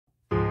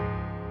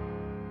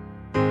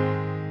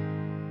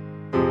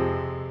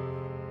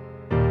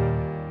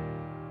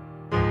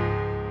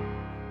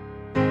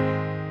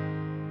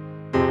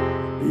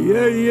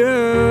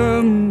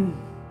Yeah.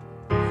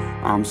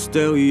 I'm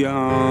still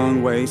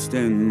young,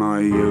 wasting my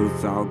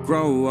youth. I'll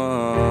grow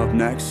up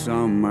next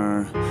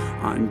summer.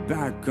 I'm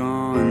back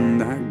on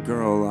that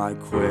girl I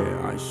quit.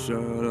 I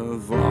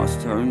should've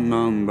lost her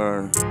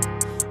number.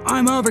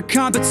 I'm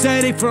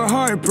overcompensating for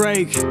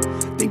heartbreak.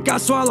 Think I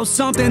swallowed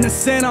something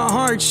that's in a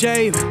heart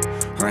shape.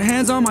 Her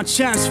hands on my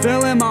chest,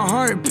 feeling my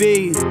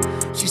heartbeat.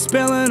 She's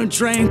spilling a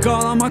drink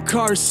all on my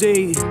car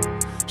seat.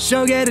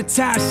 She'll get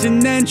attached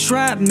and then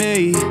trap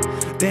me.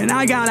 Then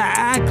I gotta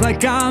act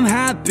like I'm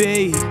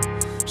happy.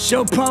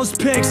 She'll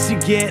post pics to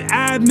get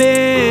at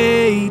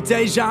me.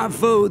 Deja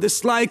vu,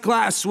 this like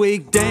last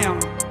week, damn.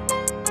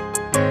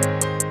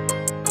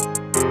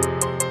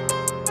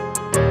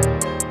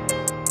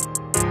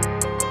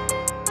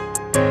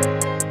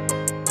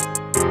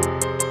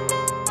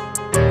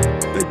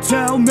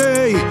 Tell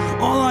me,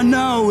 all I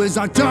know is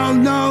I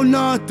don't know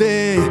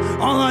nothing.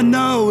 All I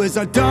know is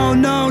I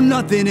don't know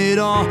nothing at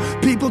all.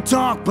 People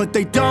talk but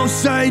they don't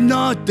say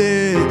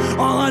nothing.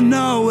 All I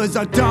know is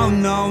I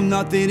don't know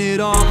nothing at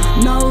all.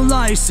 No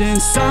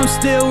license, I'm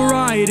still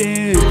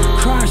riding.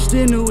 Crashed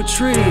into a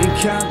tree and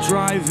kept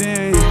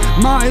driving.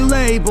 My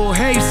label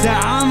hates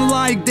that I'm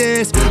like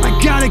this. I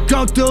gotta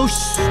go through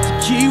to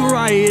keep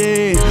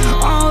writing.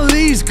 All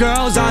these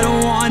girls, I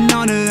don't want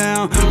none of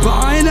them,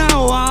 but I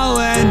know I'll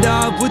end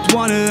up with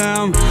one of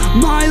them.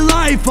 My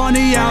life on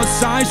the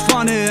outside's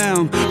fun of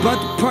them, but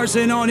the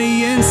person on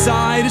the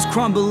inside is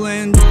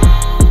crumbling.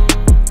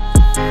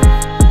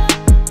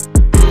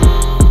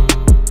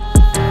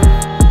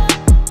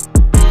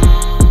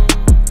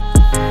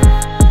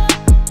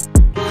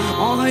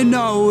 All I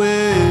know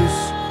is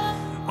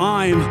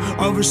I'm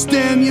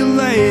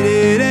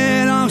overstimulated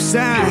and I'm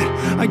sad.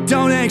 I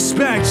don't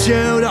expect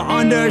you to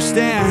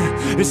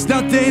understand. It's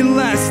nothing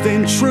less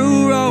than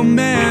true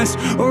romance.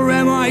 Or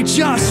am I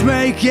just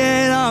making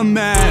a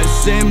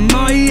mess? In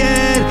my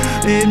head,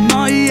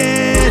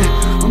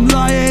 I'm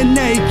lying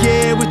naked